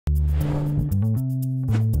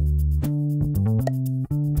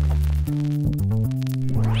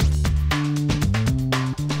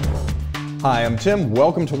Hi, I'm Tim.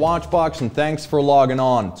 Welcome to Watchbox and thanks for logging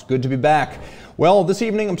on. It's good to be back. Well, this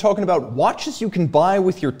evening I'm talking about watches you can buy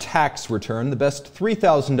with your tax return, the best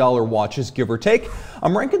 $3,000 watches, give or take.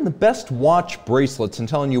 I'm ranking the best watch bracelets and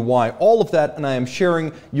telling you why. All of that, and I am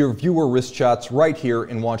sharing your viewer wrist shots right here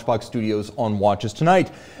in Watchbox Studios on Watches Tonight.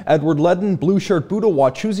 Edward Ledden, Blue Shirt Buddha,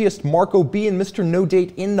 Watchusiast, Marco B, and Mr. No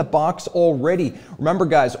Date in the box already. Remember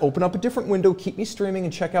guys, open up a different window, keep me streaming,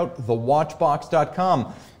 and check out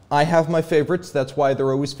thewatchbox.com. I have my favorites, that's why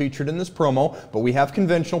they're always featured in this promo, but we have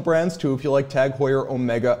conventional brands too if you like Tag Heuer,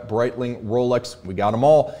 Omega, Breitling, Rolex, we got them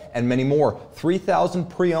all, and many more. 3,000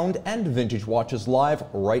 pre-owned and vintage watches live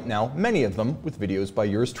right now, many of them with videos by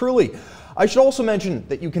yours truly. I should also mention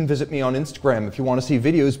that you can visit me on Instagram if you want to see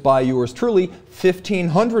videos by yours truly,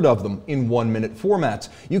 1,500 of them in 1-minute formats.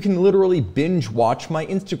 You can literally binge watch my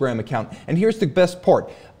Instagram account, and here's the best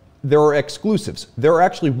part. There are exclusives. There are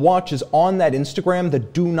actually watches on that Instagram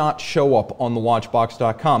that do not show up on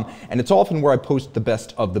thewatchbox.com, and it's often where I post the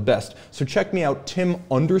best of the best. So check me out,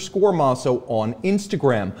 Tim_Masso on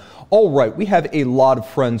Instagram. All right, we have a lot of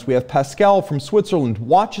friends. We have Pascal from Switzerland,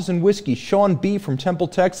 Watches and Whiskey, Sean B from Temple,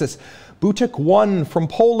 Texas, Bucherer 1 from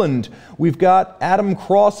Poland. We've got Adam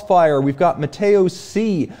Crossfire. We've got Mateo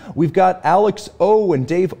C. We've got Alex O and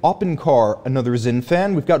Dave Oppenkar, another Zin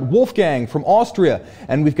fan. We've got Wolfgang from Austria.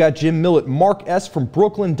 And we've got Jim Millett, Mark S. from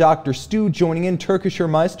Brooklyn, Dr. Stu joining in, Turkischer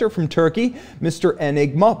Meister from Turkey, Mr.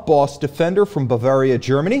 Enigma, Boss Defender from Bavaria,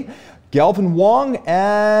 Germany, Galvin Wong,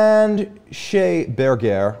 and Shea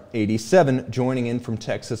Berger, 87, joining in from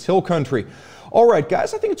Texas Hill Country. All right,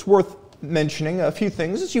 guys, I think it's worth mentioning a few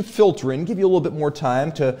things as you filter in, give you a little bit more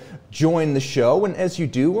time to join the show. And as you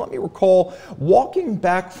do, let me recall walking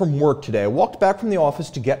back from work today. I walked back from the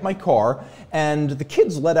office to get my car, and the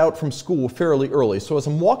kids let out from school fairly early. So as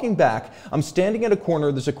I'm walking back, I'm standing at a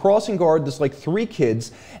corner, there's a crossing guard, there's like 3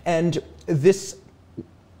 kids, and this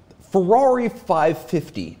Ferrari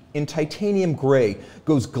 550 in titanium gray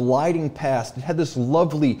goes gliding past. It had this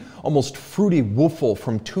lovely, almost fruity woofle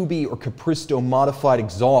from Tubi or Capristo modified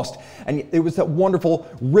exhaust. And it was that wonderful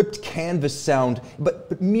ripped canvas sound,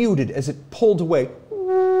 but muted as it pulled away.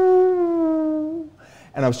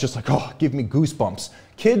 And I was just like, oh, give me goosebumps.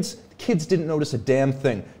 Kids didn't notice a damn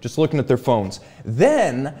thing, just looking at their phones.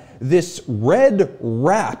 Then this red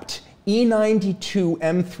wrapped E92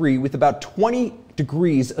 M3 with about 20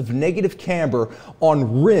 degrees of negative camber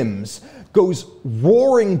on rims goes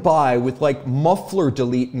roaring by with like muffler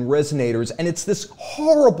delete and resonators, and it's this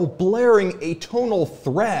horrible blaring atonal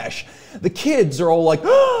thrash. The kids are all like,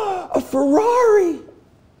 oh, a Ferrari!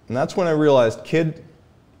 And that's when I realized, kid,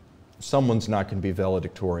 someone's not going to be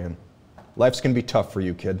valedictorian. Life's going to be tough for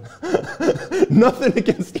you, kid. Nothing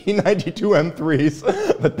against E92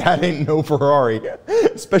 M3s, but that ain't no Ferrari.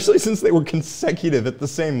 Especially since they were consecutive at the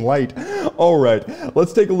same light. All right,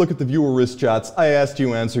 let's take a look at the viewer wrist shots. I asked,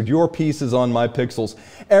 you answered. Your piece is on my pixels.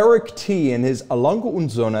 Eric T. in his Lange und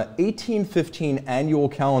Söhne 1815 annual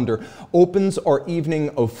calendar opens our evening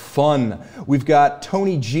of fun. We've got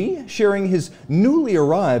Tony G. sharing his newly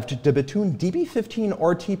arrived De Bethune DB15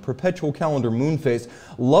 RT perpetual calendar moonface.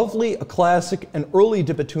 Lovely, a classic, an early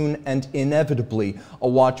De Bethune, and inevitably a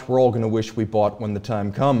watch we're all going to wish we bought when the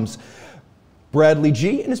time comes. Bradley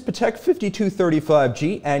G. in his Patek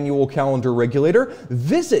 5235G annual calendar regulator.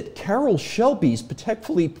 Visit Carol Shelby's Patek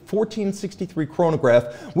Philippe 1463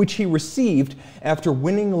 chronograph, which he received after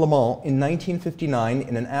winning Le Mans in 1959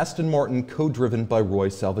 in an Aston Martin co-driven by Roy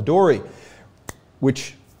Salvadori,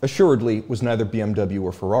 which assuredly was neither BMW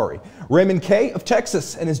or Ferrari. Raymond K. of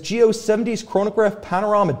Texas and his Geo 70s chronograph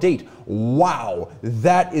panorama date. Wow,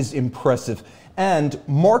 that is impressive. And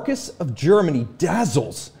Marcus of Germany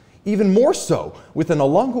dazzles even more so with an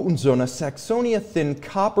Lange und Söhne Saxonia thin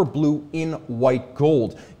copper blue in white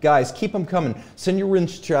gold. Guys, keep them coming. Send your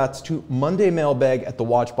wrist shots to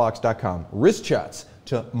mondaymailbag@thewatchbox.com. Wrist shots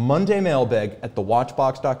to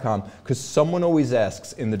mondaymailbag@thewatchbox.com, because someone always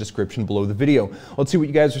asks in the description below the video. Let's see what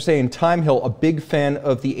you guys are saying. Time Hill, a big fan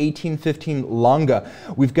of the 1815 Lange.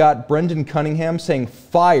 We've got Brendan Cunningham saying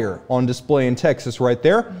fire on display in Texas right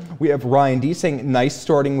there. We have Ryan D saying nice,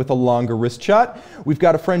 starting with a Lange wrist shot. We've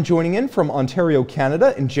got a friend joining in from Ontario,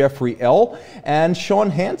 Canada, and Jeffrey L. And Sean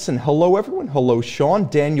Hansen. Hello everyone. Hello Sean.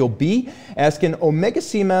 Daniel B asking Omega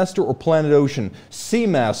Seamaster or Planet Ocean?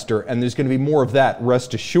 Seamaster, and there's going to be more of that, rest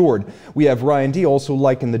assured. We have Ryan D also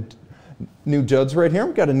liking the new duds right here.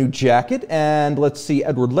 We've got a new jacket, and let's see,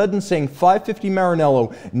 Edward Ledden saying 550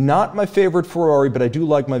 Maranello, not my favorite Ferrari, but I do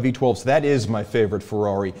like my V12s. That is my favorite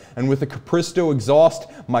Ferrari, and with a Capristo exhaust,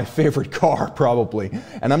 my favorite car probably.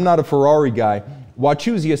 And I'm not a Ferrari guy.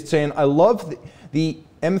 Watchusiast saying I love the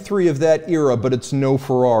M3 of that era, but it's no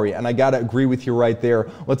Ferrari, and I gotta agree with you right there.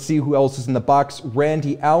 Let's see who else is in the box.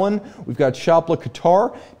 Randy Allen, we've got Chopla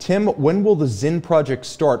Qatar. Tim, when will the Zin project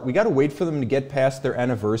start? We gotta wait for them to get past their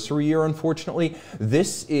anniversary year, unfortunately.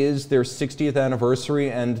 This is their 60th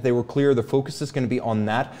anniversary, and they were clear the focus is gonna be on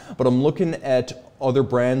that, but I'm looking at other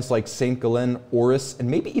brands like St. Gallen, Oris, and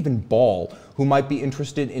maybe even Ball, who might be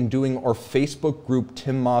interested in doing our Facebook group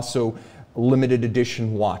Tim Masso limited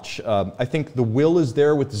edition watch. I think the will is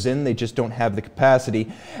there with Zin, they just don't have the capacity.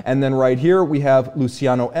 And then right here we have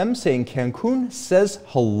Luciano M saying Cancun says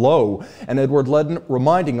hello, and Edward Ledden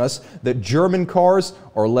reminding us that German cars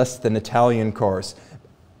are less than Italian cars.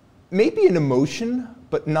 Maybe an emotion,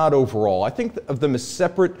 but not overall. I think of them as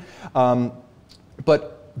separate,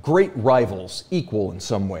 but great rivals, equal in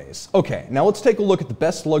some ways. Okay, now let's take a look at the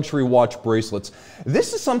best luxury watch bracelets.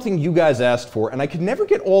 This is something you guys asked for, and I could never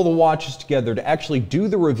get all the watches together to actually do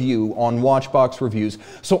the review on Watchbox Reviews,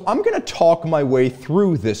 so I'm going to talk my way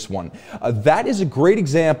through this one. That is a great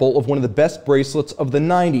example of one of the best bracelets of the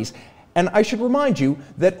 90s. And I should remind you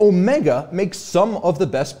that Omega makes some of the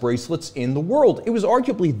best bracelets in the world. It was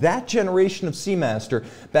arguably that generation of Seamaster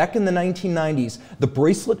back in the 1990s, the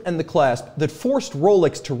bracelet and the clasp, that forced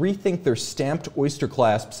Rolex to rethink their stamped oyster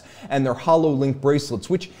clasps and their hollow link bracelets,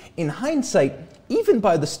 which in hindsight, even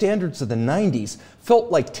by the standards of the 90s,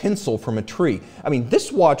 felt like tinsel from a tree. I mean,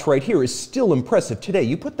 this watch right here is still impressive today.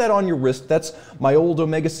 You put that on your wrist, that's my old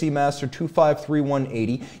Omega Seamaster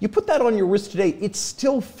 253180. You put that on your wrist today, it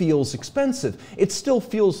still feels expensive. It still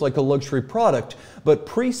feels like a luxury product, but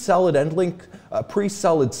pre-solid end link,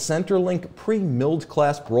 pre-solid center link, pre-milled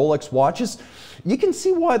clasp Rolex watches, you can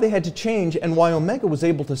see why they had to change and why Omega was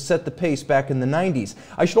able to set the pace back in the 90s.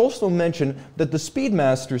 I should also mention that the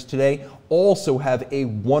Speedmasters today also have a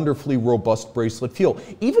wonderfully robust bracelet feel.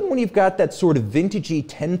 Even when you've got that sort of vintagey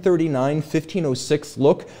 1039, 1506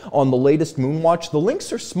 look on the latest Moonwatch, the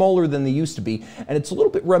links are smaller than they used to be, and it's a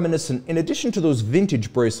little bit reminiscent, in addition to those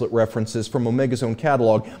vintage bracelet references from Omega's own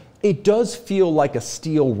catalog, it does feel like a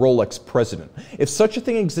steel Rolex President. If such a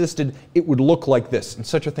thing existed, it would look like this. And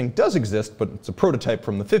such a thing does exist, but it's a prototype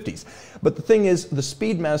from the 50s. But the thing is, the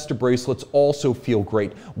Speedmaster bracelets also feel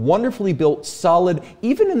great. Wonderfully built, solid,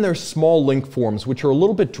 even in their small link forms, which are a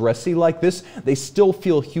little bit dressy like this, they still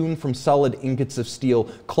feel hewn from solid ingots of steel.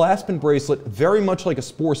 Clasp and bracelet, very much like a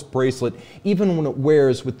sports bracelet, even when it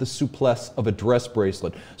wears with the souplesse of a dress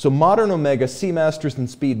bracelet. So modern Omega, Seamasters and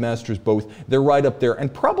Speedmasters both, they're right up there,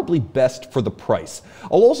 and probably best for the price.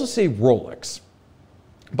 I'll also say Rolex.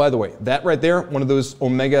 By the way, that right there, one of those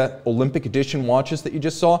Omega Olympic Edition watches that you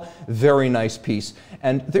just saw, very nice piece.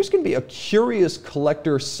 And there's going to be a curious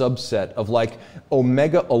collector subset of like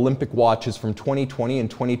Omega Olympic watches from 2020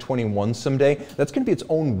 and 2021 someday. That's going to be its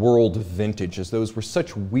own world of vintage, as those were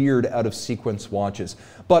such weird out-of-sequence watches.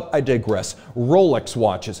 But I digress. Rolex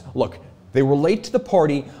watches. Look, they were late to the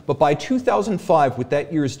party, but by 2005, with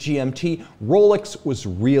that year's GMT, Rolex was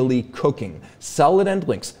really cooking. Solid end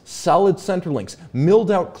links, solid center links, milled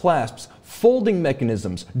out clasps, folding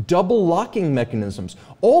mechanisms, double locking mechanisms,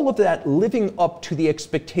 all of that living up to the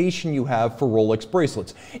expectation you have for Rolex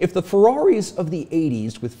bracelets. If the Ferraris of the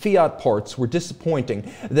 80s with Fiat parts were disappointing,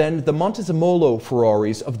 then the Montezemolo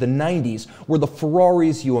Ferraris of the 90s were the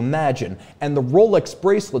Ferraris you imagine, and the Rolex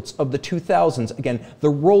bracelets of the 2000s, again,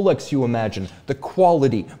 the Rolex you imagine, the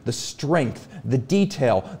quality, the strength, the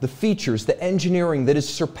detail, the features, the engineering that is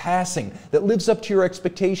surpassing, that lives up to your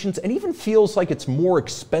expectations and even feels like it's more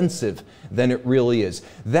expensive than it really is.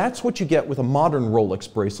 That's what you get with a modern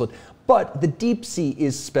Rolex bracelet, but the Deep Sea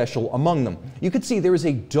is special among them. You can see there is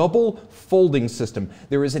a double folding system.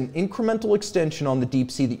 There is an incremental extension on the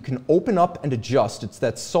Deep Sea that you can open up and adjust. It's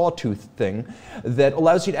that sawtooth thing that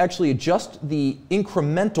allows you to actually adjust the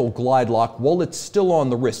incremental glide lock while it's still on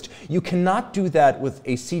the wrist. You cannot do that with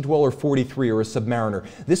a Sea Dweller 43 or a Submariner.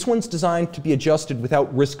 This one's designed to be adjusted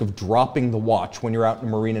without risk of dropping the watch when you're out in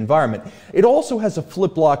a marine environment. It also has a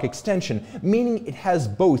flip lock extension, meaning it has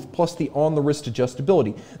both, plus the on-the-wrist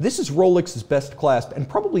adjustability. This is Rolex's best clasp, and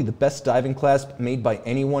probably the best diving clasp made by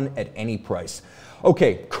anyone at any price.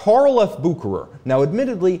 Okay, Karl F. Bucherer. Now,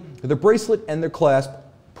 admittedly, the bracelet and their clasp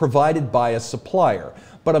provided by a supplier,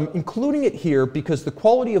 but I'm including it here because the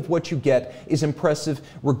quality of what you get is impressive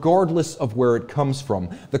regardless of where it comes from.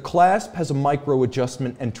 The clasp has a micro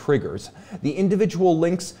adjustment and triggers. The individual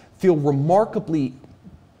links feel remarkably,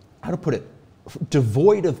 how to put it,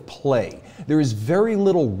 devoid of play. There is very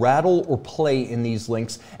little rattle or play in these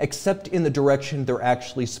links, except in the direction they're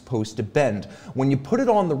actually supposed to bend. When you put it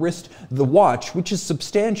on the wrist, the watch, which is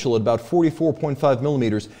substantial at about 44.5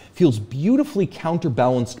 millimeters, feels beautifully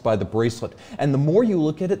counterbalanced by the bracelet. And the more you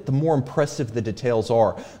look at it, the more impressive the details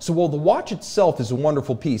are. So while the watch itself is a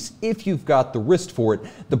wonderful piece, if you've got the wrist for it,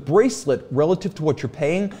 the bracelet, relative to what you're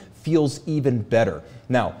paying, feels even better.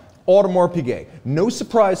 Now, Audemars Piguet. No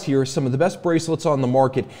surprise here, some of the best bracelets on the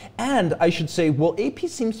market, and I should say, well, AP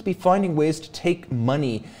seems to be finding ways to take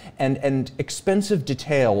money and expensive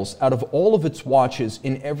details out of all of its watches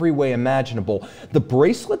in every way imaginable. The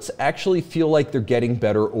bracelets actually feel like they're getting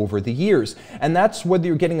better over the years, and that's whether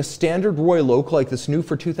you're getting a standard Royal Oak like this new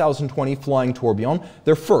for 2020 Flying Tourbillon,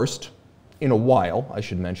 their first in a while, I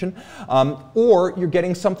should mention, or you're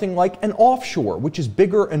getting something like an offshore, which is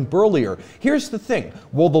bigger and burlier. Here's the thing,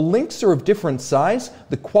 while the links are of different size,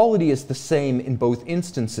 the quality is the same in both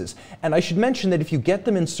instances. And I should mention that if you get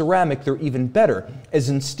them in ceramic, they're even better. As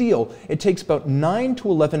in steel, it takes about 9 to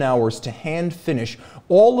 11 hours to hand finish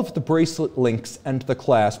all of the bracelet links and the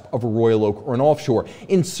clasp of a Royal Oak or an offshore.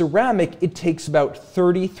 In ceramic, it takes about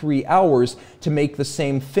 33 hours to make the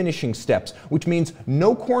same finishing steps, which means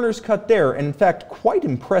no corners cut there, and in fact, quite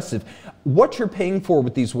impressive. What you're paying for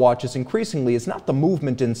with these watches increasingly is not the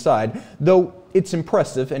movement inside, though it's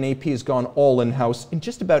impressive, and AP has gone all in-house in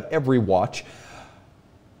just about every watch.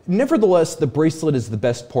 Nevertheless, the bracelet is the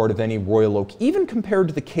best part of any Royal Oak, even compared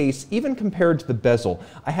to the case, even compared to the bezel.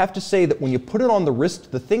 I have to say that when you put it on the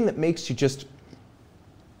wrist, the thing that makes you just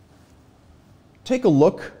take a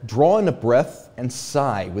look, draw in a breath, and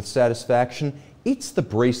sigh with satisfaction, it's the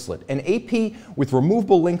bracelet. And AP, with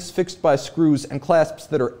removable links fixed by screws and clasps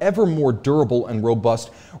that are ever more durable and robust,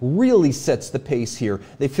 really sets the pace here.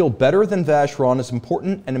 They feel better than Vacheron, as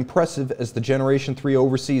important and impressive as the Generation 3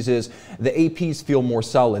 Overseas is. The APs feel more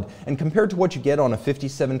solid. And compared to what you get on a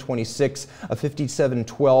 5726, a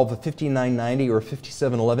 5712, a 5990, or a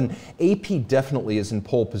 5711, AP definitely is in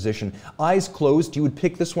pole position. Eyes closed, you would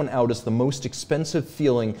pick this one out as the most expensive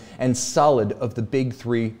feeling and solid of the big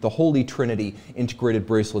three, the Holy Trinity integrated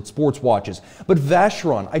bracelet sports watches. But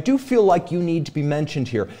Vacheron, I do feel like you need to be mentioned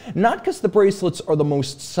here. Not because the bracelets are the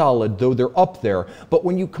most solid, though they're up there, but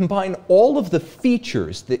when you combine all of the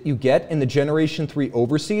features that you get in the Generation 3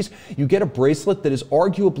 Overseas, you get a bracelet that is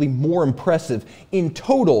arguably more impressive in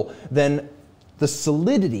total than the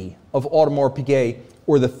solidity of Audemars Piguet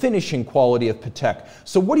or the finishing quality of Patek.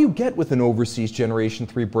 So what do you get with an Overseas Generation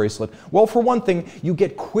 3 bracelet? Well, for one thing, you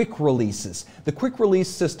get quick releases. The quick release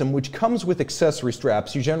system, which comes with accessory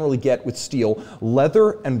straps, you generally get with steel,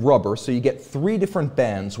 leather, and rubber, so you get 3 different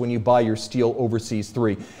bands when you buy your steel Overseas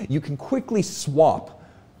 3. You can quickly swap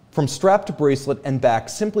from strap to bracelet and back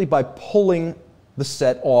simply by pulling the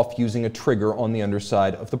set off using a trigger on the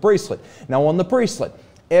underside of the bracelet. Now on the bracelet,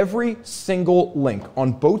 every single link on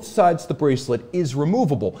both sides of the bracelet is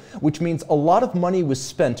removable, which means a lot of money was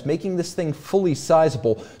spent making this thing fully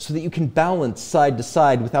sizable so that you can balance side to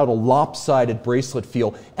side without a lopsided bracelet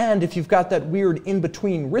feel. And if you've got that weird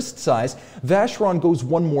in-between wrist size, Vacheron goes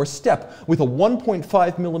one more step with a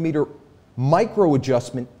 1.5 millimeter micro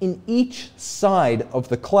adjustment in each side of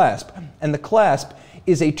the clasp. And the clasp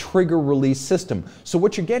is a trigger release system. So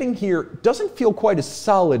what you're getting here doesn't feel quite as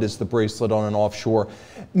solid as the bracelet on an offshore,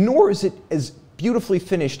 nor is it as beautifully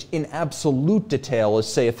finished in absolute detail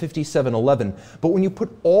as, say, a 5711. But when you put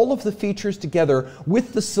all of the features together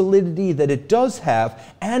with the solidity that it does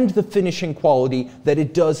have and the finishing quality that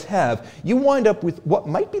it does have, you wind up with what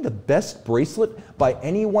might be the best bracelet by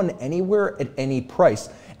anyone, anywhere, at any price.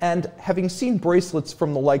 And having seen bracelets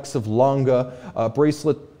from the likes of Lange,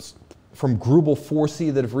 bracelets from Grubel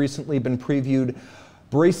Forsey that have recently been previewed,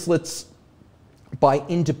 bracelets by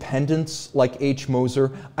independents like H.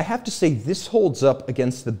 Moser, I have to say this holds up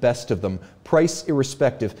against the best of them, price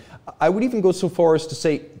irrespective. I would even go so far as to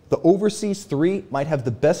say the Overseas 3 might have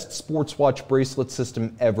the best sports watch bracelet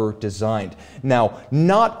system ever designed. Now,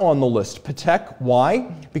 not on the list, Patek.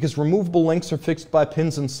 Why? Because removable links are fixed by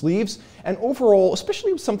pins and sleeves, and overall,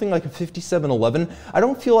 especially with something like a 5711, I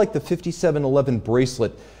don't feel like the 5711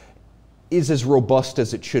 bracelet is as robust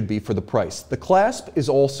as it should be for the price. The clasp is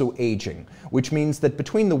also aging, which means that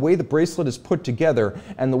between the way the bracelet is put together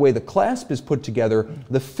and the way the clasp is put together,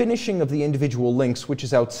 the finishing of the individual links, which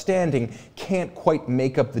is outstanding, can't quite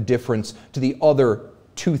make up the difference to the other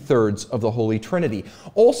 2/3 of the Holy Trinity.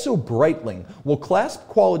 Also Breitling. Well, clasp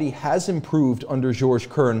quality has improved under Georges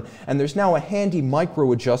Kern, and there's now a handy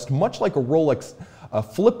micro adjust, much like a Rolex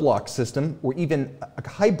flip lock system, or even a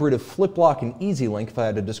hybrid of flip lock and easy link, if I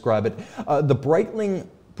had to describe it. The Breitling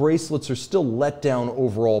bracelets are still let down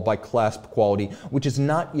overall by clasp quality, which is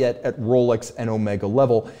not yet at Rolex and Omega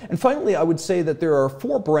level. And finally, I would say that there are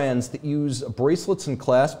 4 brands that use bracelets and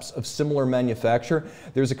clasps of similar manufacture.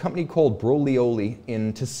 There's a company called Broglioli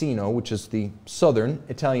in Ticino, which is the southern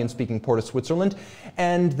Italian-speaking part of Switzerland,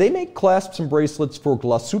 and they make clasps and bracelets for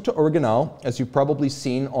Glasuta Original, as you've probably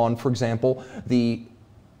seen on, for example, the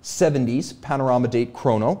 70s Panorama Date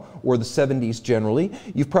Chrono, or the 70s generally.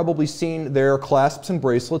 You've probably seen their clasps and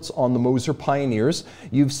bracelets on the Moser Pioneers.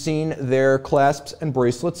 You've seen their clasps and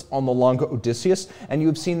bracelets on the Longa Odysseus, and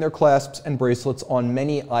you've seen their clasps and bracelets on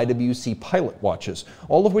many IWC pilot watches.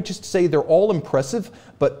 All of which is to say they're all impressive,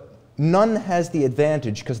 but none has the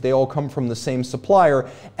advantage because they all come from the same supplier,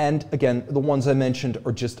 and again, the ones I mentioned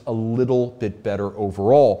are just a little bit better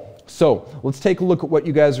overall. So let's take a look at what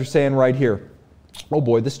you guys are saying right here. Oh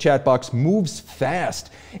boy, this chat box moves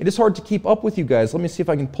fast. It is hard to keep up with you guys. Let me see if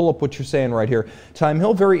I can pull up what you're saying right here. Time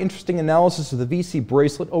Hill, very interesting analysis of the VC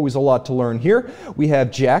bracelet. Always a lot to learn here. We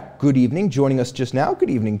have Jack, good evening, joining us just now. Good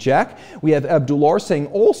evening, Jack. We have Abdullah saying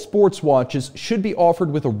all sports watches should be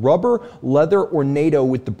offered with a rubber, leather, or NATO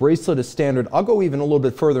with the bracelet as standard. I'll go even a little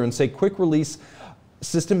bit further and say quick release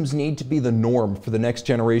systems need to be the norm for the next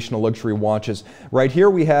generation of luxury watches. Right here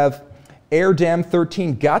we have Airdam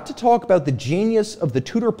 13. Got to talk about the genius of the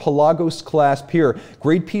Tudor Pelagos clasp here.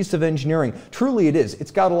 Great piece of engineering. Truly it is.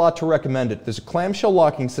 It's got a lot to recommend it. There's a clamshell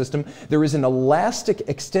locking system. There is an elastic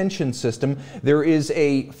extension system. There is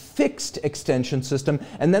a fixed extension system.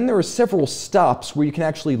 And then there are several stops where you can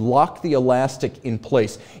actually lock the elastic in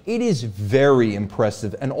place. It is very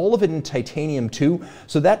impressive, and all of it in titanium too.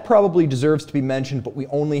 So that probably deserves to be mentioned, but we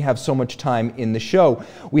only have so much time in the show.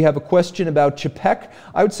 We have a question about Chapek.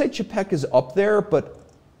 I would say Chapek is up there, but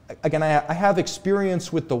again, I have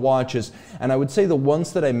experience with the watches, and I would say the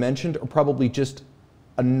ones that I mentioned are probably just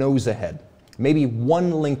a nose ahead, maybe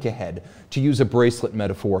one link ahead, to use a bracelet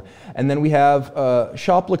metaphor. And then we have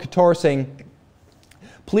Shopla Qatar saying,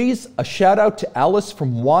 please, a shout out to Alice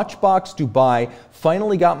from Watchbox Dubai.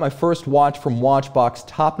 Finally got my first watch from Watchbox,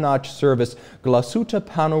 top-notch service, Glasuta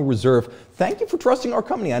Pano Reserve. Thank you for trusting our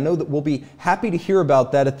company. I know that we'll be happy to hear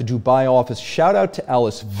about that at the Dubai office. Shout out to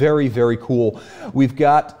Alice. Very, very cool. We've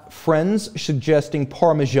got friends suggesting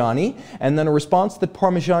Parmigiani, and then a response that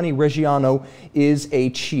Parmigiani Reggiano is a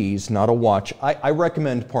cheese, not a watch. I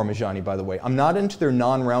recommend Parmigiani, by the way. I'm not into their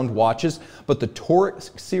non-round watches, but the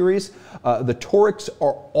Torics series, the Torics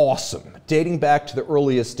are awesome, dating back to the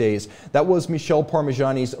earliest days. That was Michel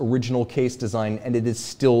Parmigiani's original case design, and it is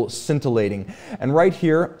still scintillating. And right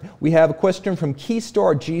here, we have a question from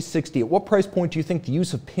Keystar G60. At what price point do you think the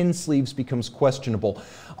use of pin sleeves becomes questionable?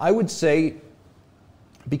 I would say,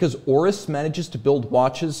 because Oris manages to build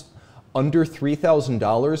watches under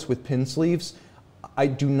 $3,000 with pin sleeves, I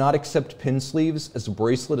do not accept pin sleeves as a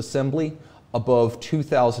bracelet assembly above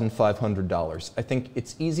 $2,500. I think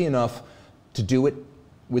it's easy enough to do it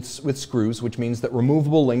with screws, which means that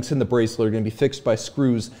removable links in the bracelet are going to be fixed by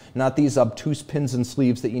screws, not these obtuse pins and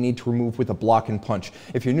sleeves that you need to remove with a block and punch.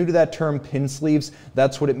 If you're new to that term, pin sleeves,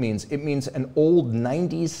 that's what it means. It means an old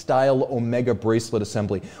 90s style Omega bracelet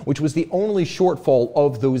assembly, which was the only shortfall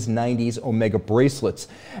of those 90s Omega bracelets.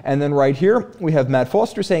 And then right here, we have Matt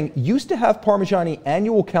Foster saying, used to have Parmigiani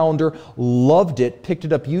annual calendar, loved it, picked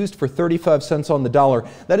it up used for 35 cents on the dollar.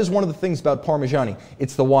 That is one of the things about Parmigiani.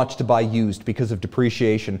 It's the watch to buy used because of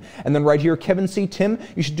depreciation. And then right here, Kevin C. Tim,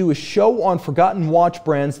 you should do a show on forgotten watch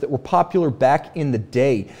brands that were popular back in the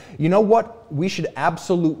day. You know what? We should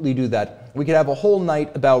absolutely do that. We could have a whole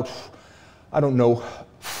night about, I don't know,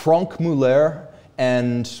 Franck Muller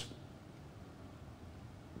and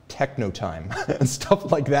Techno Time and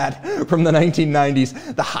stuff like that from the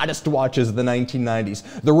 1990s, the hottest watches of the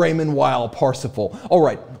 1990s, the Raymond Weil Parsifal. All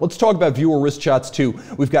right, let's talk about viewer wrist shots too.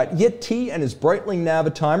 We've got Yit T and his Breitling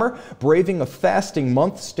Navitimer braving a fasting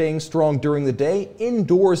month, staying strong during the day,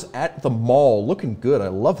 indoors at the mall. Looking good, I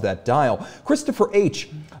love that dial. Christopher H.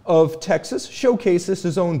 of Texas showcases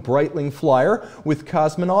his own Breitling flyer with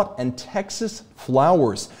cosmonaut and Texas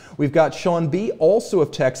flowers. We've got Sean B., also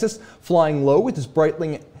of Texas, flying low with his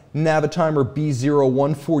Breitling Navitimer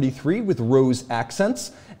B0143 with rose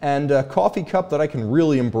accents, and a coffee cup that I can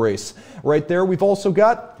really embrace. Right there, we've also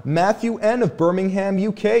got Matthew N. of Birmingham,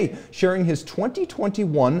 UK, sharing his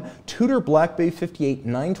 2021 Tudor Black Bay 58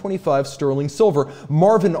 925 sterling silver.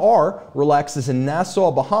 Marvin R. relaxes in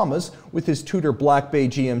Nassau, Bahamas with his Tudor Black Bay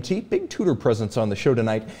GMT. Big Tudor presence on the show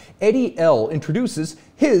tonight. Eddie L. introduces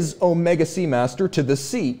his Omega Seamaster to the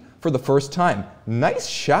sea for the first time. Nice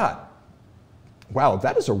shot. Wow,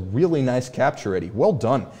 that is a really nice capture, Eddie. Well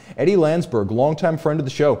done. Eddie Landsberg, longtime friend of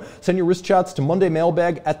the show. Send your wrist shots to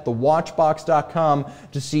mondaymailbag@thewatchbox.com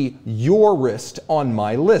to see your wrist on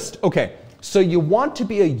my list. Okay, so you want to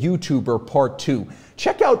be a YouTuber part 2.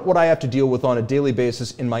 Check out what I have to deal with on a daily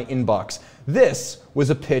basis in my inbox. This was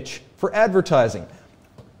a pitch for advertising.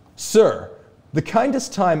 Sir, the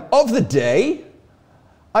kindest time of the day.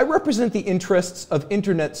 I represent the interests of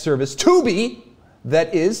internet service Tubi.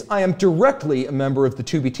 That is, I am directly a member of the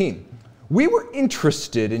Tubi team. We were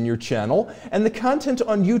interested in your channel and the content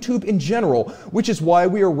on YouTube in general, which is why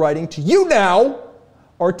we are writing to you now.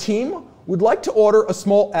 Our team would like to order a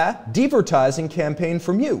small advertising campaign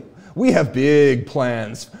from you. We have big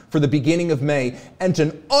plans for the beginning of May and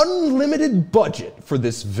an unlimited budget for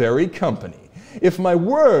this very company. If my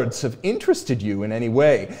words have interested you in any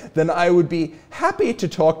way, then I would be happy to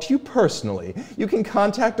talk to you personally. You can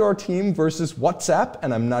contact our team versus WhatsApp,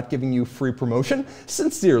 and I'm not giving you free promotion.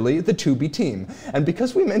 Sincerely, the Tubi team. And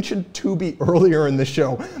because we mentioned Tubi earlier in the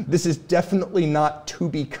show, this is definitely not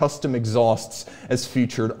Tubi custom exhausts as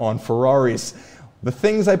featured on Ferraris. The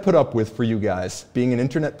things I put up with for you guys, being an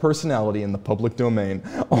internet personality in the public domain.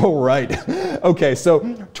 All right. Okay, so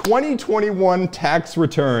 2021 tax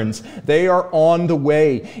returns, they are on the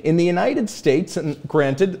way. In the United States, and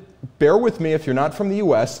granted, bear with me if you're not from the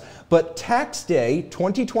US, but tax day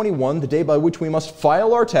 2021, the day by which we must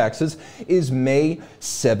file our taxes, is May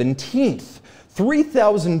 17th.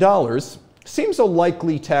 $3,000 seems a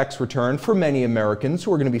likely tax return for many Americans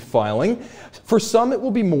who are going to be filing. For some it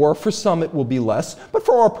will be more, for some it will be less, but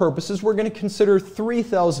for our purposes we're going to consider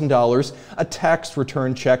 $3,000 a tax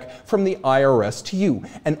return check from the IRS to you.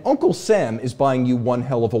 And Uncle Sam is buying you one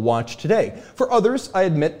hell of a watch today. For others, I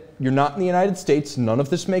admit, you're not in the United States, none of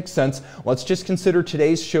this makes sense. Let's just consider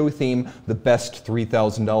today's show theme the best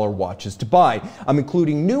 $3,000 watches to buy. I'm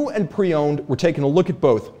including new and pre-owned. We're taking a look at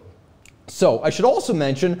both. So I should also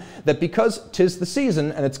mention that because 'tis the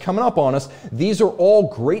season and it's coming up on us, these are all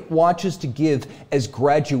great watches to give as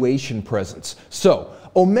graduation presents. So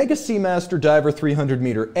Omega Seamaster Diver 300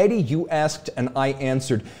 meter. Eddie, you asked and I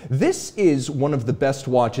answered. This is one of the best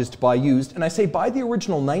watches to buy used, and I say buy the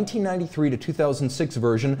original 1993 to 2006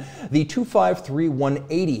 version, the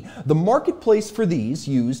 253180. The marketplace for these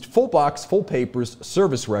used, full box, full papers,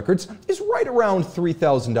 service records, is right around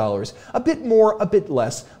 $3,000. A bit more, a bit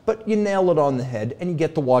less, but you nail it on the head and you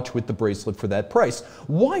get the watch with the bracelet for that price.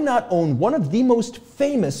 Why not own one of the most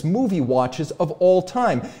famous movie watches of all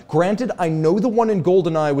time? Granted, I know the one in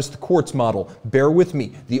GoldenEye was the quartz model. Bear with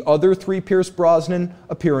me. The other 3 Pierce Brosnan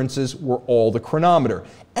appearances were all the chronometer.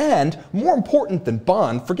 And more important than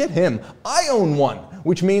Bond, forget him, I own one,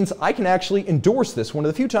 which means I can actually endorse this. One of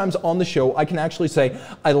the few times on the show I can actually say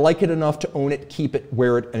I like it enough to own it, keep it,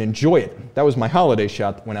 wear it, and enjoy it. That was my holiday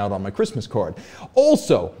shot that went out on my Christmas card.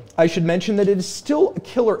 Also, I should mention that it is still a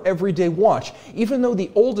killer everyday watch. Even though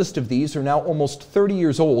the oldest of these are now almost 30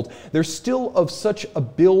 years old, they're still of such a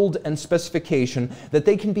build and specification that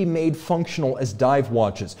they can be made functional as dive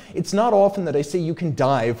watches. It's not often that I say you can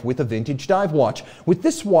dive with a vintage dive watch. With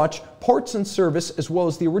this watch, parts and service, as well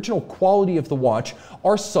as the original quality of the watch,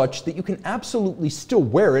 are such that you can absolutely still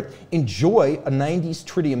wear it, enjoy a 90s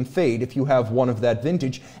tritium fade if you have one of that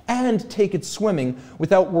vintage, and take it swimming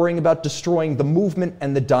without worrying about destroying the movement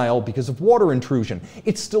and the dial because of water intrusion.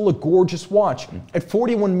 It's still a gorgeous watch. At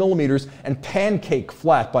 41 millimeters and pancake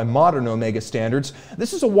flat by modern Omega standards,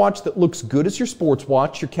 this is a watch that looks good as your sports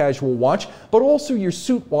watch, your casual watch, but also your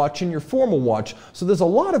suit watch and your formal watch. So there's a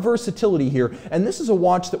lot of versatility here, and this is a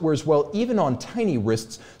watch that wears well even on tiny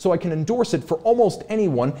wrists, so I can endorse it for almost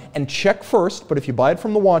anyone. And check first, but if you buy it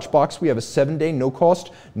from the watch box, we have a 7-day no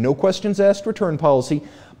cost, no questions asked return policy,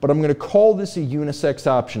 but I'm going to call this a unisex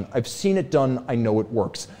option. I've seen it done, I know it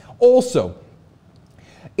works. Also,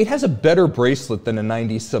 it has a better bracelet than a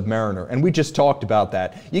 90s Submariner, and we just talked about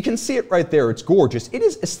that. You can see it right there, it's gorgeous. It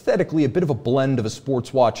is aesthetically a bit of a blend of a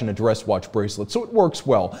sports watch and a dress watch bracelet, so it works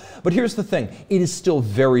well. But here's the thing, it is still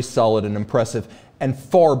very solid and impressive, and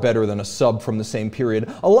far better than a sub from the same period.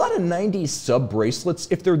 A lot of 90s sub bracelets,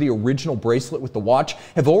 if they're the original bracelet with the watch,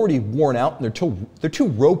 have already worn out and they're too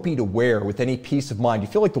ropey to wear with any peace of mind. You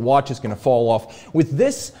feel like the watch is going to fall off. With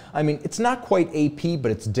this, I mean, it's not quite AP,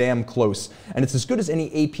 but it's damn close. And it's as good as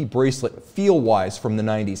any AP bracelet feel-wise from the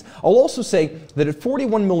 90s. I'll also say that at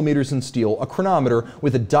 41 millimeters in steel, a chronometer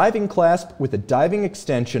with a diving clasp, with a diving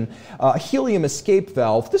extension, a helium escape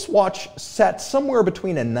valve, this watch sat somewhere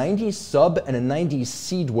between a 90s sub and a 90s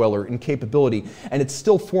Sea Dweller in capability, and it's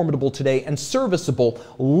still formidable today and serviceable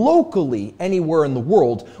locally anywhere in the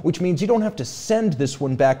world, which means you don't have to send this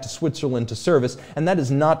one back to Switzerland to service, and that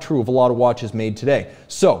is not true of a lot of watches made today.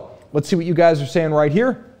 So, let's see what you guys are saying right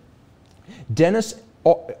here. Dennis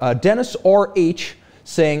RH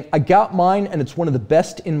saying, I got mine and it's one of the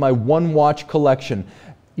best in my one watch collection.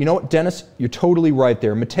 You know what, Dennis, you're totally right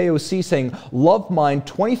there. Matteo C saying, love mine,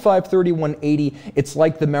 253180. It's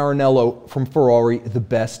like the Maranello from Ferrari, the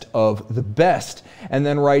best of the best. And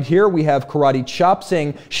then right here we have Karate Chop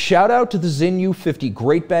saying, shout out to the Zin U50,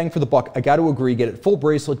 great bang for the buck. I got to agree, get it full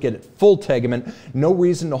bracelet, get it full tegament. No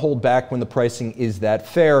reason to hold back when the pricing is that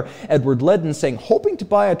fair. Edward Ledden saying, hoping to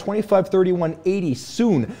buy a 253180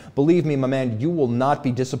 soon. Believe me, my man, you will not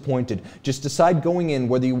be disappointed. Just decide going in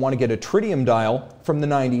whether you want to get a tritium dial from the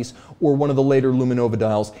 90s or one of the later Luminova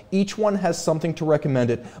dials. Each one has something to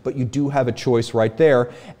recommend it, but you do have a choice right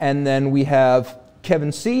there. And then we have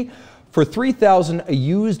Kevin C. For $3,000, a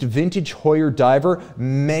used vintage Hoyer diver,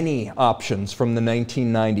 many options from the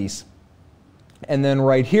 1990s. And then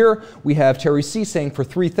right here, we have Terry C. saying for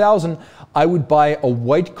 $3,000, I would buy a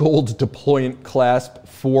white gold deployant clasp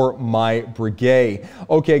for my Breguet.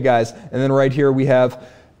 Okay, guys, and then right here we have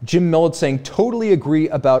Jim Millett saying, totally agree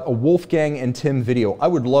about a Wolfgang and Tim video. I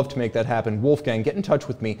would love to make that happen. Wolfgang, get in touch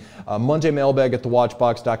with me.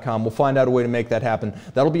 MondayMailbag@thewatchbox.com. We'll find out a way to make that happen.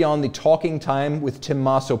 That'll be on the Talking Time with Tim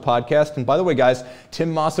Masso podcast. And by the way, guys,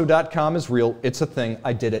 timmasso.com is real. It's a thing.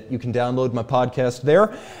 I did it. You can download my podcast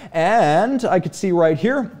there. And I could see right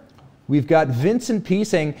here, we've got Vincent P.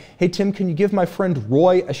 saying, hey, Tim, can you give my friend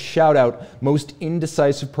Roy a shout out? Most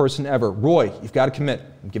indecisive person ever. Roy, you've got to commit.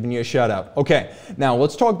 I'm giving you a shout out. Okay, now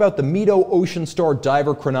let's talk about the Mido Ocean Star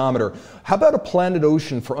Diver Chronometer. How about a Planet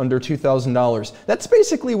Ocean for under $2,000? That's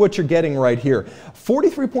basically what you're getting right here.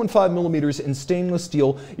 43.5 millimeters in stainless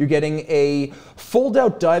steel. You're getting a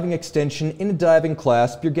fold-out diving extension in a diving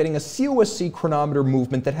clasp. You're getting a COSC chronometer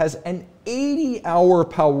movement that has an 80-hour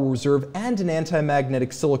power reserve and an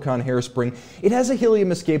anti-magnetic silicone hairspring. It has a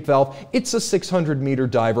helium escape valve. It's a 600-meter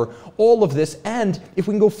diver. All of this, and if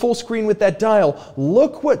we can go full screen with that dial,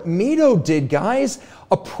 look what Mido did, guys.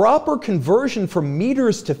 A proper conversion from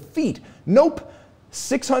meters to feet. Nope,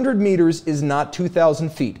 600 meters is not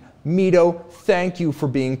 2,000 feet. Mido, thank you for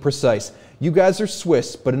being precise. You guys are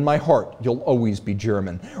Swiss, but in my heart, you'll always be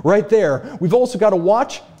German. Right there, we've also got a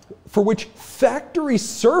watch for which factory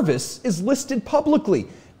service is listed publicly.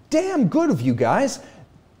 Damn good of you guys.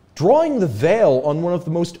 Drawing the veil on one of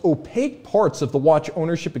the most opaque parts of the watch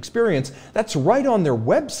ownership experience, that's right on their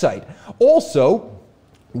website. Also,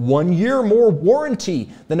 1 year more warranty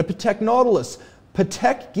than a Patek Nautilus.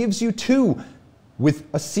 Patek gives you 2. With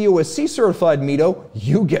a COSC certified Mido,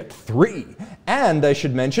 you get 3. And I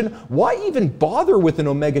should mention, why even bother with an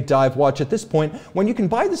Omega dive watch at this point when you can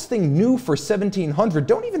buy this thing new for $1,700?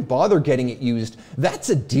 Don't even bother getting it used. That's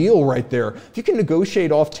a deal right there. If you can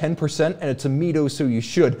negotiate off 10% and it's a Mido, so you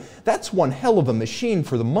should, that's one hell of a machine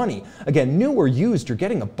for the money. Again, new or used, you're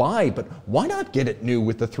getting a buy, but why not get it new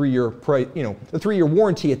with the 3-year price, the 3-year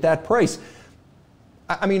warranty at that price?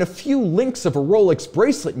 I mean, a few links of a Rolex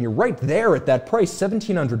bracelet and you're right there at that price,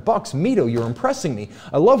 $1,700 bucks. Mido, you're impressing me.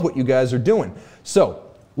 I love what you guys are doing. So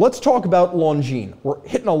let's talk about Longines. We're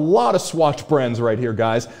hitting a lot of Swatch brands right here,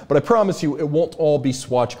 guys, but I promise you it won't all be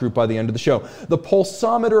Swatch Group by the end of the show. The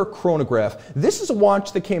Pulsometer Chronograph. This is a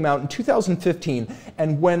watch that came out in 2015,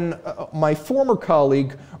 and when my former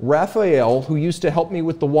colleague, Raphael, who used to help me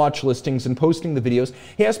with the watch listings and posting the videos,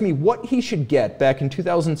 he asked me what he should get back in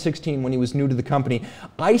 2016 when he was new to the company.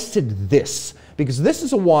 I said this, because this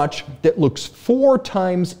is a watch that looks 4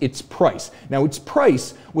 times its price. Now, its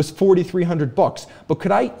price was $4,300 bucks, but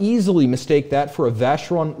could I easily mistake that for a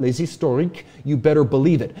Vacheron Les Historiques? You better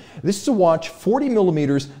believe it. This is a watch, 40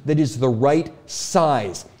 millimeters, that is the right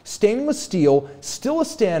size. Stainless steel, still a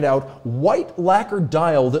standout, white lacquer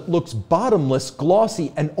dial that looks bottomless,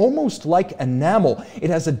 glossy, and almost like enamel. It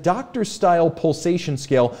has a doctor-style pulsation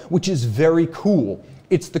scale, which is very cool.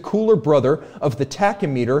 It's the cooler brother of the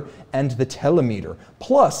tachymeter and the telemeter.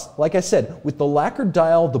 Plus, like I said, with the lacquered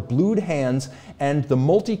dial, the blued hands, and the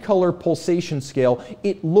multicolor pulsation scale,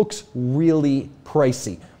 it looks really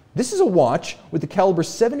pricey. This is a watch with the caliber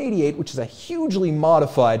 788, which is a hugely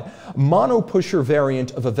modified mono-pusher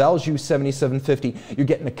variant of a Valjoux 7750. You're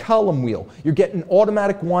getting a column wheel, you're getting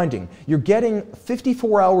automatic winding, you're getting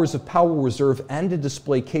 54 hours of power reserve and a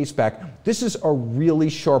display case back. This is a really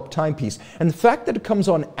sharp timepiece. And the fact that it comes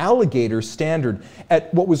on alligator standard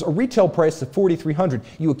at what was a retail price of $4,300,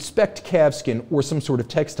 you expect calfskin or some sort of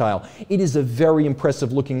textile. It is a very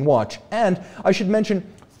impressive looking watch. And I should mention,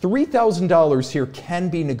 $3,000 here can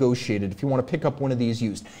be negotiated if you want to pick up one of these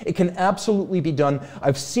used. It can absolutely be done.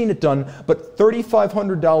 I've seen it done, but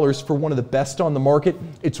 $3,500 for one of the best on the market,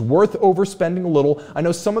 it's worth overspending a little. I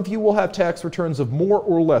know some of you will have tax returns of more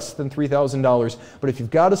or less than $3,000, but if you've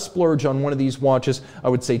got to splurge on one of these watches, I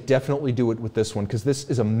would say definitely do it with this one, because this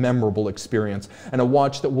is a memorable experience and a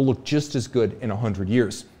watch that will look just as good in 100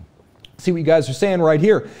 years. See what you guys are saying right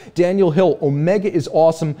here. Daniel Hill, Omega is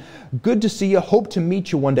awesome. Good to see you. Hope to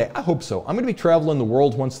meet you one day. I hope so. I'm going to be traveling the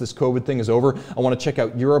world once this COVID thing is over. I want to check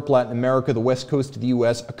out Europe, Latin America, the west coast of the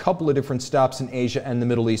US, a couple of different stops in Asia and the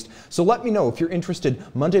Middle East. So let me know if you're interested.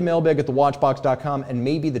 Monday mailbag at thewatchbox.com, and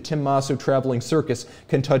maybe the Tim Masso Traveling Circus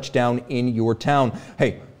can touch down in your town.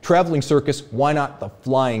 Hey, traveling circus, why not the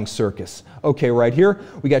flying circus? Okay, right here,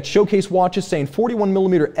 we got showcase watches saying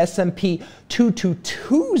 41mm SMP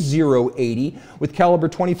 222080 with caliber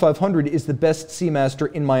 2500 is the best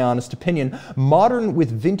Seamaster in my honest opinion. Modern with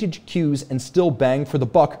vintage cues and still bang for the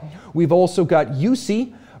buck. We've also got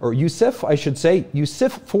Yusuf, I should say,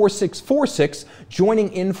 Yusuf 4646,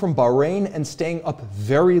 joining in from Bahrain and staying up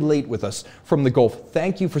very late with us from the Gulf.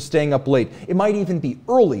 Thank you for staying up late. It might even be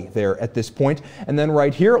early there at this point. And then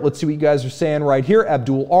right here, let's see what you guys are saying right here.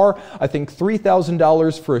 Abdul R, I think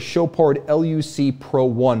 $3,000 for a Chopard LUC Pro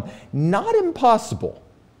 1. Not impossible,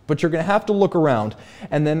 but you're going to have to look around.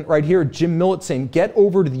 And then right here, Jim Millett saying, get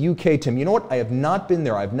over to the UK, Tim. You know what? I have not been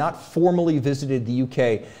there. I have not formally visited the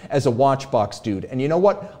UK as a Watchbox dude. And you know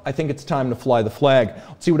what? I think it's time to fly the flag.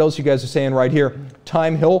 Let's see what else you guys are saying right here.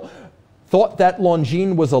 Time Hill, thought that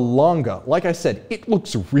Longines was a Longa. Like I said, it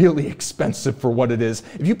looks really expensive for what it is.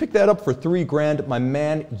 If you pick that up for $3 grand, my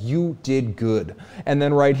man, you did good. And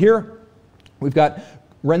then right here, we've got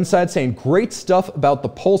Renside saying, great stuff about the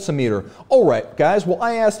pulsometer. All right, guys, well,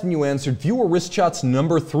 I asked and you answered. Viewer wrist shots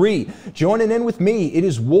number 3. Joining in with me, it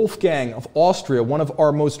is Wolfgang of Austria, one of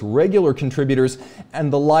our most regular contributors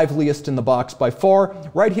and the liveliest in the box by far.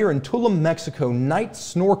 Right here in Tulum, Mexico, night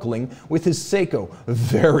snorkeling with his Seiko.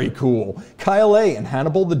 Very cool. Kyle A. and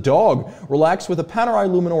Hannibal the dog. Relax with a Panerai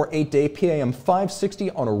Luminor 8-day PAM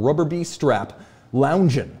 560 on a rubber bee strap.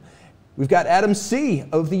 Lounging. We've got Adam C.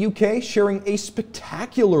 of the UK sharing a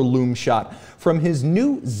spectacular loom shot from his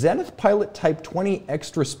new Zenith Pilot Type 20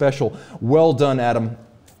 Extra Special. Well done, Adam.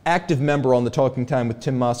 Active member on the Talking Time with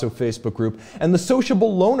Tim Masso Facebook group, and the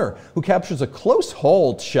sociable loner who captures a close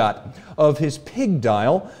hauled shot of his pig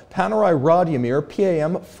dial Panerai Radiomir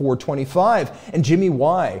PAM 425, and Jimmy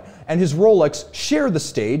Y and his Rolex share the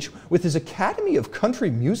stage with his Academy of Country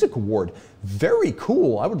Music Award. Very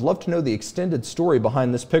cool. I would love to know the extended story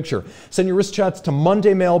behind this picture. Send your wrist shots to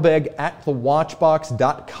mondaymailbag at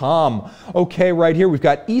thewatchbox.com. Okay, right here we've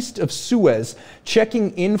got East of Suez checking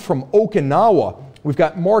in from Okinawa. We've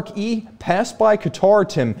got Mark E. Pass by Qatar,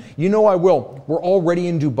 Tim. You know I will. We're already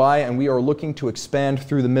in Dubai and we are looking to expand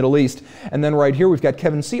through the Middle East. And then right here we've got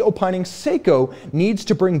Kevin C. opining Seiko needs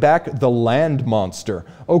to bring back the Land Monster.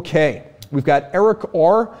 Okay. We've got Eric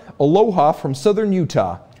R. Aloha from Southern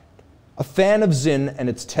Utah. A fan of Zin and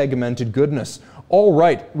its tegmented goodness. All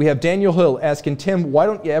right, we have Daniel Hill asking, Tim, why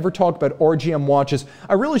don't you ever talk about RGM watches?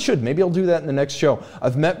 I really should. Maybe I'll do that in the next show.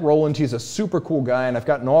 I've met Roland. He's a super cool guy, and I've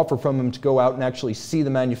got an offer from him to go out and actually see the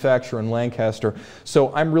manufacturer in Lancaster.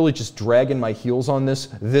 So I'm really just dragging my heels on this.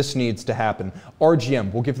 This needs to happen.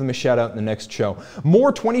 RGM, we'll give them a shout out in the next show.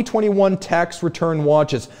 More 2021 tax return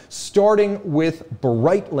watches, starting with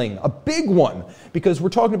Breitling, a big one, because we're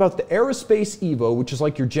talking about the Aerospace Evo, which is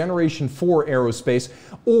like your Generation 4 Aerospace,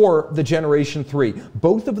 or the Generation 3.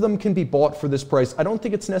 Both of them can be bought for this price. I don't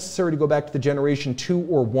think it's necessary to go back to the Generation 2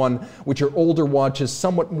 or 1, which are older watches,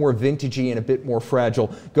 somewhat more vintagey and a bit more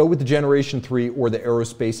fragile. Go with the Generation 3 or the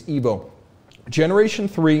Aerospace Evo. Generation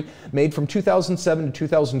 3, made from 2007 to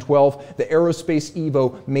 2012, the Aerospace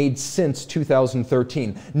Evo made since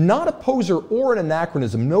 2013. Not a poser or an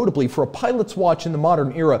anachronism, notably for a pilot's watch in the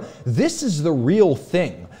modern era. This is the real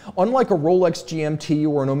thing. Unlike a Rolex GMT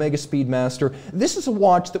or an Omega Speedmaster, this is a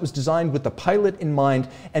watch that was designed with the pilot in mind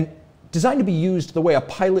and designed to be used the way a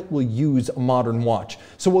pilot will use a modern watch.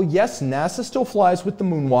 So while yes, NASA still flies with the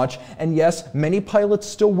Moonwatch, and yes, many pilots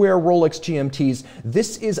still wear Rolex GMTs,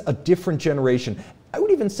 this is a different generation. I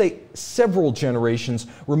would even say several generations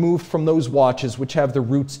removed from those watches which have their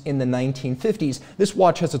roots in the 1950s. This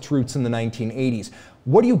watch has its roots in the 1980s.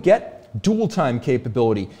 What do you get? dual time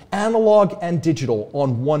capability, analog and digital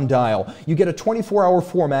on one dial. You get a 24-hour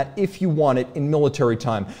format if you want it in military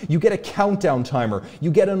time. You get a countdown timer,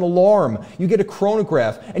 you get an alarm, you get a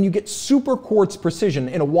chronograph, and you get super quartz precision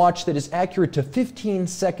in a watch that is accurate to 15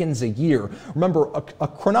 seconds a year. Remember, a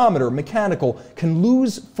chronometer, mechanical, can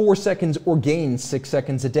lose 4 seconds or gain 6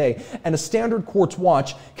 seconds a day, and a standard quartz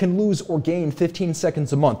watch can lose or gain 15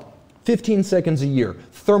 seconds a month. 15 seconds a year,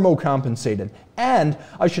 thermocompensated. And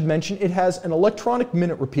I should mention it has an electronic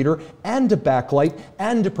minute repeater and a backlight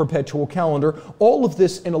and a perpetual calendar, all of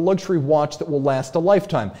this in a luxury watch that will last a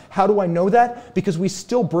lifetime. How do I know that? Because we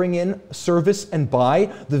still bring in, service, and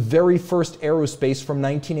buy the very first Aerospace from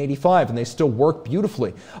 1985, and they still work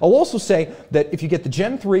beautifully. I'll also say that if you get the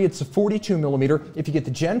Gen 3, it's a 42 millimeter. If you get the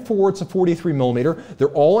Gen 4, it's a 43 millimeter. They're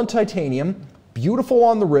all in titanium, beautiful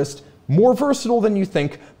on the wrist, more versatile than you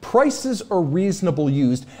think, prices are reasonable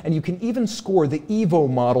used, and you can even score the Evo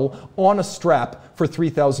model on a strap for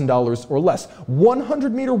 $3,000 or less.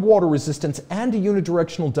 100-meter water resistance and a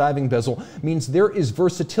unidirectional diving bezel means there is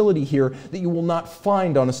versatility here that you will not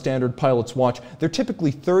find on a standard pilot's watch. They're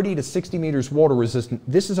typically 30 to 60 meters water resistant.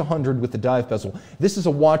 This is 100 with the dive bezel. This is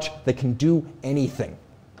a watch that can do anything.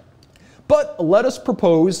 But let us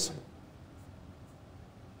propose,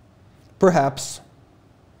 perhaps,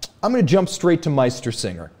 I'm going to jump straight to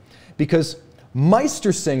Meistersinger, because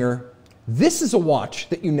Meistersinger, this is a watch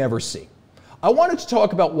that you never see. I wanted to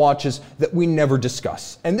talk about watches that we never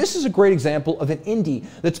discuss. And this is a great example of an indie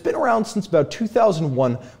that's been around since about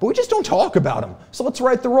 2001, but we just don't talk about them. So let's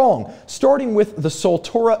right the wrong. Starting with the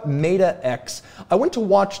Saltora Meta X. I went to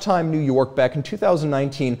Watch Time New York back in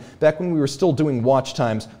 2019, back when we were still doing Watch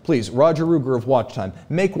Times. Please, Roger Ruger of Watch Time,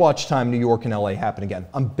 make Watch Time New York and LA happen again.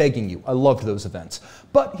 I'm begging you. I loved those events.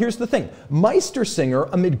 But here's the thing. Meistersinger,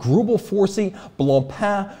 amid Grubel Forsey,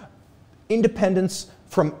 Blancpain, independence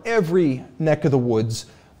from every neck of the woods,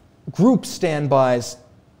 group standbys,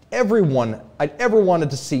 everyone I'd ever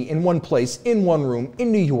wanted to see in one place, in one room,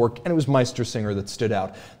 in New York, and it was Meistersinger that stood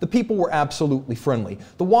out. The people were absolutely friendly.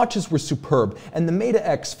 The watches were superb, and the Meta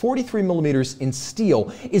X 43 millimeters in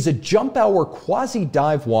steel is a jump-hour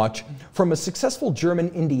quasi-dive watch from a successful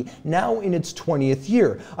German indie now in its 20th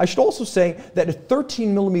year. I should also say that at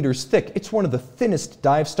 13 millimeters thick, it's one of the thinnest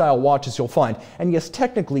dive-style watches you'll find. And yes,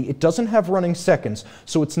 technically, it doesn't have running seconds,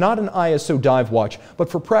 so it's not an ISO dive watch,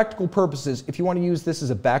 but for practical purposes, if you want to use this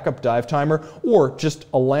as a backup dive timer, or just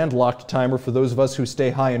a landlocked timer for those of us who stay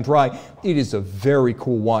high and dry, it is a very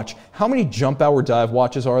cool watch. How many jump-hour dive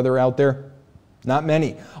watches are there out there? Not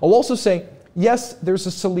many. I'll also say, yes, there's a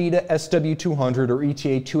Sellita SW200 or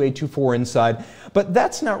ETA 2824 inside, but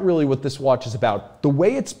that's not really what this watch is about. The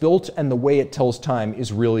way it's built and the way it tells time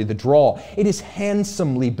is really the draw. It is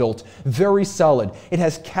handsomely built, very solid. It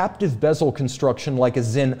has captive bezel construction like a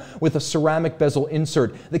Zinn with a ceramic bezel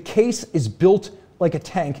insert. The case is built like a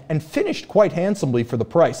tank and finished quite handsomely for the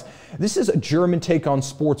price. This is a German take on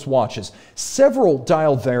sports watches. Several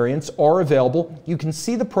dial variants are available. You can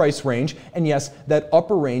see the price range, and yes, that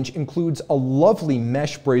upper range includes a lovely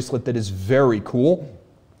mesh bracelet that is very cool.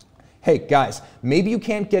 Hey guys, maybe you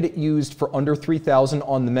can't get it used for under $3,000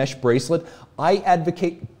 on the mesh bracelet. I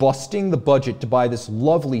advocate busting the budget to buy this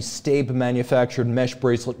lovely Stabe manufactured mesh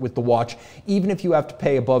bracelet with the watch. Even if you have to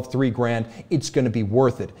pay above $3,000, it's going to be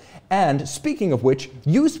worth it. And speaking of which,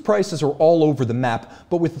 used prices are all over the map,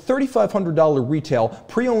 but with the $3,500 retail,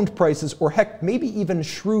 pre-owned prices, or heck, maybe even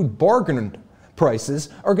shrewd bargain prices,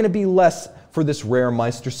 are going to be less for this rare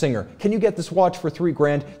Meistersinger. Can you get this watch for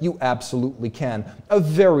 $3,000? You absolutely can. A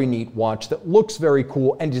very neat watch that looks very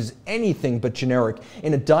cool and is anything but generic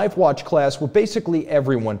in a dive watch class where basically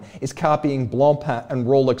everyone is copying Blancpain and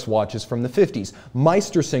Rolex watches from the 50s.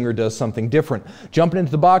 Meistersinger does something different. Jumping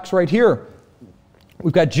into the box right here,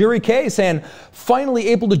 we've got Jiri K saying, finally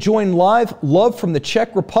able to join live. Love from the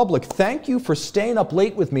Czech Republic. Thank you for staying up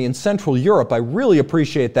late with me in Central Europe. I really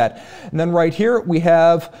appreciate that. And then right here we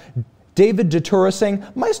have David Datura saying,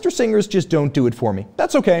 Meistersingers just don't do it for me.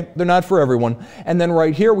 That's okay. They're not for everyone. And then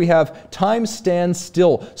right here we have Time Stands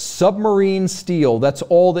Still, submarine steel. That's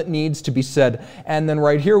all that needs to be said. And then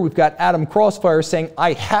right here we've got Adam Crossfire saying,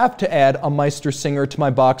 I have to add a Meistersinger to my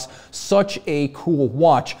box. Such a cool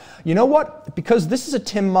watch. You know what? Because this is a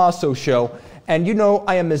Tim Masso show, and you know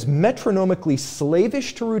I am as metronomically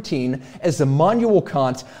slavish to routine as Immanuel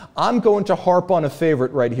Kant, I'm going to harp on a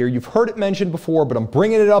favorite right here. You've heard it mentioned before, but I'm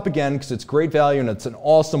bringing it up again because it's great value and it's an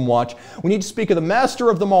awesome watch. We need to speak of the master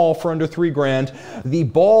of them all for under $3,000, the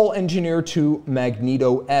Ball Engineer 2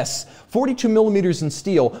 Magneto S. 42 millimeters in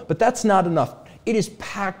steel, but that's not enough. It is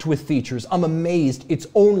packed with features. I'm amazed it's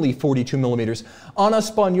only 42 millimeters. En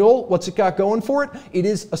Español, what's it got going for it? It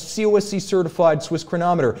is a COSC certified Swiss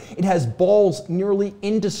chronometer. It has Ball's nearly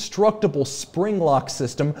indestructible spring lock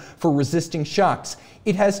system for resisting shocks.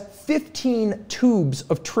 It has 15 tubes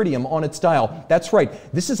of tritium on its dial. That's right,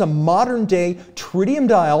 this is a modern day tritium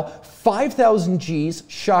dial, 5,000 Gs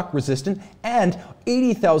shock resistant, and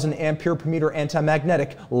 80,000 ampere per meter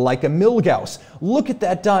anti-magnetic, like a Milgauss. Look at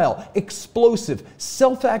that dial, explosive,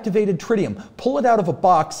 self-activated tritium. Pull it out of a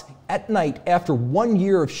box at night after 1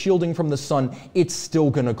 year of shielding from the sun, it's still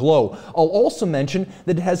gonna glow. I'll also mention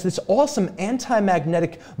that it has this awesome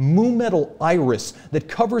anti-magnetic mu metal iris that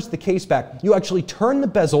covers the case back. You actually turn the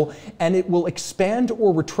bezel and it will expand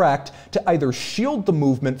or retract to either shield the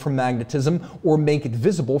movement from magnetism or make it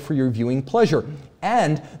visible for your viewing pleasure.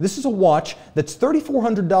 And this is a watch that's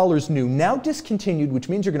 $3,400 new, now discontinued, which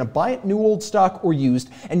means you're going to buy it new, old stock, or used.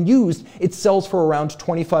 And used, it sells for around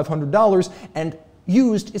 $2,500. And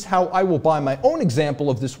used is how I will buy my own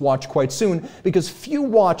example of this watch quite soon, because few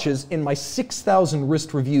watches in my 6,000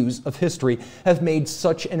 wrist reviews of history have made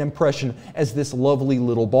such an impression as this lovely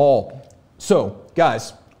little ball. So,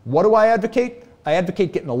 guys, what do I advocate? I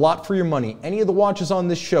advocate getting a lot for your money. Any of the watches on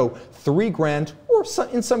this show, $3 grand, or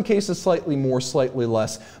in some cases slightly more, slightly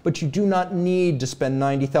less. But you do not need to spend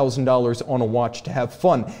 $90,000 on a watch to have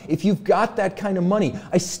fun. If you've got that kind of money,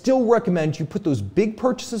 I still recommend you put those big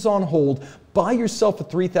purchases on hold, buy yourself a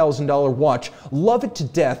 $3,000 watch, love it to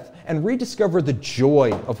death, and rediscover the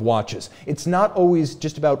joy of watches. It's not always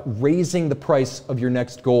just about raising the price of your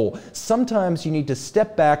next goal. Sometimes you need to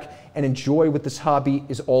step back and enjoy what this hobby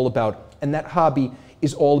is all about. And that hobby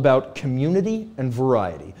is all about community and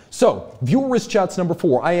variety. So, viewer wrist chats number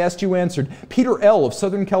 4. I asked, you answered. Peter L. of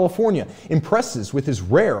Southern California impresses with his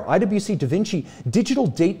rare IWC Da Vinci digital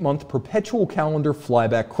date month perpetual calendar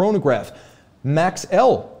flyback chronograph. Max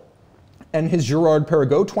L. and his Gerard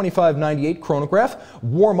Perregaux 2598 chronograph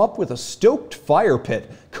warm up with a stoked fire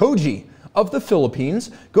pit. Koji of the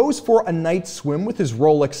Philippines goes for a night swim with his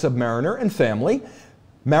Rolex Submariner and family.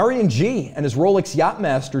 Marion G. and his Rolex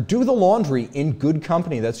Yachtmaster do the laundry in good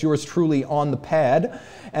company. That's yours truly on the pad.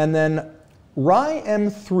 And then Rai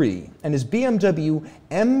M3 and his BMW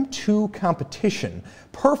M2 Competition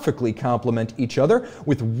perfectly complement each other,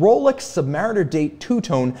 with Rolex Submariner Date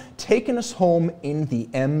two-tone taking us home in the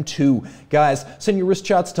M2. Guys, send your wrist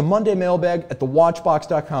shots to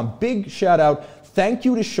mondaymailbag@thewatchbox.com. Big shout out. Thank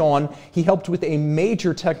you to Sean. He helped with a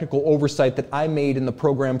major technical oversight that I made in the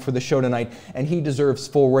program for the show tonight, and he deserves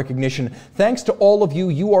full recognition. Thanks to all of you.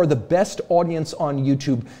 You are the best audience on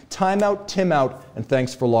YouTube. Time out, Tim out, and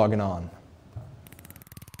thanks for logging on.